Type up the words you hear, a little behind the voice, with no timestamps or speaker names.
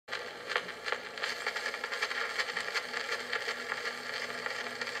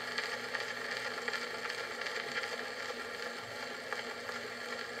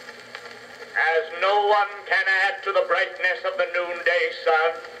one can add to the brightness of the noonday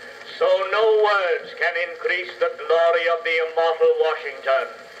sun, so no words can increase the glory of the immortal Washington.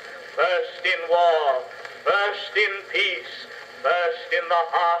 First in war, first in peace, first in the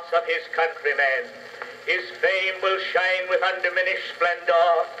hearts of his countrymen. His fame will shine with undiminished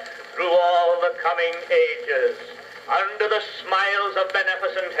splendor through all the coming ages. Under the smiles of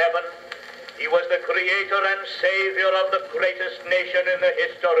beneficent heaven, he was the creator and savior of the greatest nation in the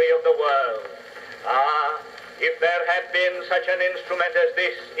history of the world. Ah, if there had been such an instrument as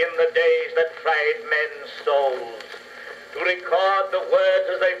this in the days that tried men's souls, to record the words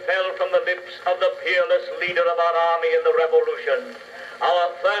as they fell from the lips of the peerless leader of our army in the Revolution, our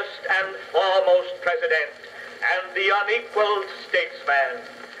first and foremost president, and the unequaled statesman,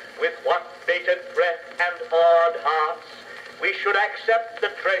 with what bated breath and awed hearts we should accept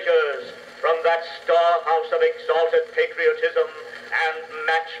the treasures from that storehouse of exalted patriotism and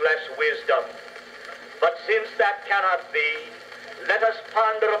matchless wisdom. But since that cannot be, let us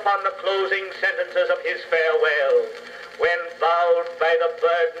ponder upon the closing sentences of his farewell, when, bowed by the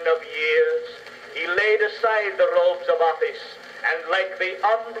burden of years, he laid aside the robes of office, and like the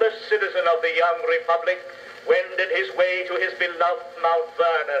humblest citizen of the young republic, wended his way to his beloved Mount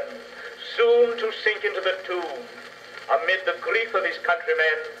Vernon, soon to sink into the tomb, amid the grief of his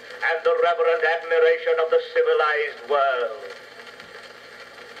countrymen and the reverent admiration of the civilized world.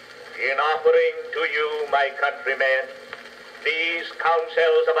 In offering to you, my countrymen, these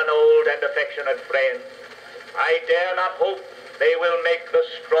counsels of an old and affectionate friend, I dare not hope they will make the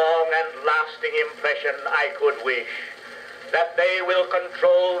strong and lasting impression I could wish, that they will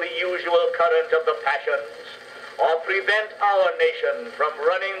control the usual current of the passions, or prevent our nation from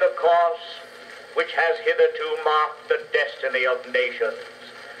running the course which has hitherto marked the destiny of nations.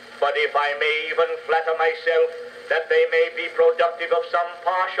 But if I may even flatter myself that they may be productive of some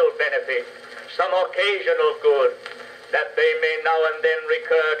partial benefit, some occasional good, that they may now and then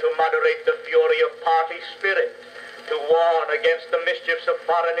recur to moderate the fury of party spirit, to warn against the mischiefs of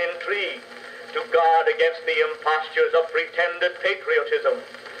foreign intrigue, to guard against the impostures of pretended patriotism,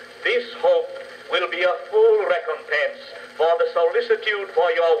 this hope will be a full recompense for the solicitude for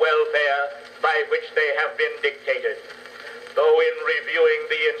your welfare by which they have been dictated. Though in reviewing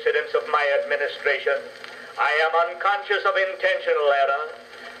the incidents of my administration, I am unconscious of intentional error,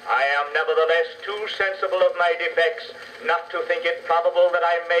 I am nevertheless too sensible of my defects not to think it probable that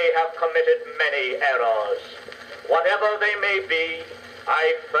I may have committed many errors. Whatever they may be,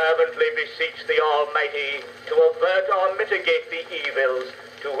 I fervently beseech the Almighty to avert or mitigate the evils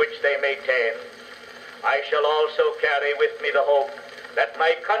to which they may tend. I shall also carry with me the hope that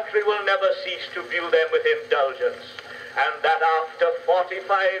my country will never cease to view them with indulgence, and that after 45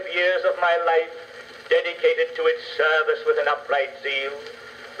 years of my life dedicated to its service with an upright zeal,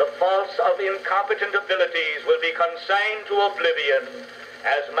 the faults of incompetent abilities will be consigned to oblivion,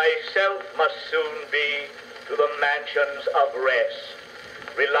 as myself must soon be to the mansions of rest,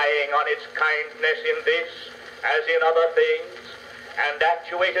 relying on its kindness in this as in other things, and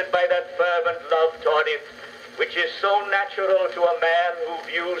actuated by that fervent love toward it which is so natural to a man who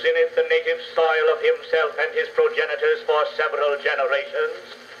views in it the native soil of himself and his progenitors for several generations.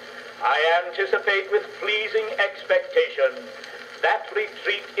 I anticipate with pleasing expectation that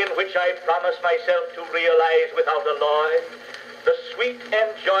retreat in which I promise myself to realize without alloy the sweet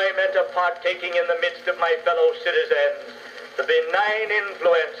enjoyment of partaking in the midst of my fellow citizens the benign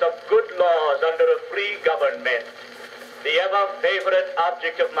influence of good laws under a free government, the ever-favorite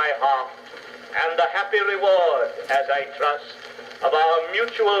object of my heart, and the happy reward, as I trust, of our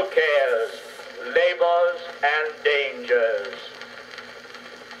mutual cares, labors, and dangers.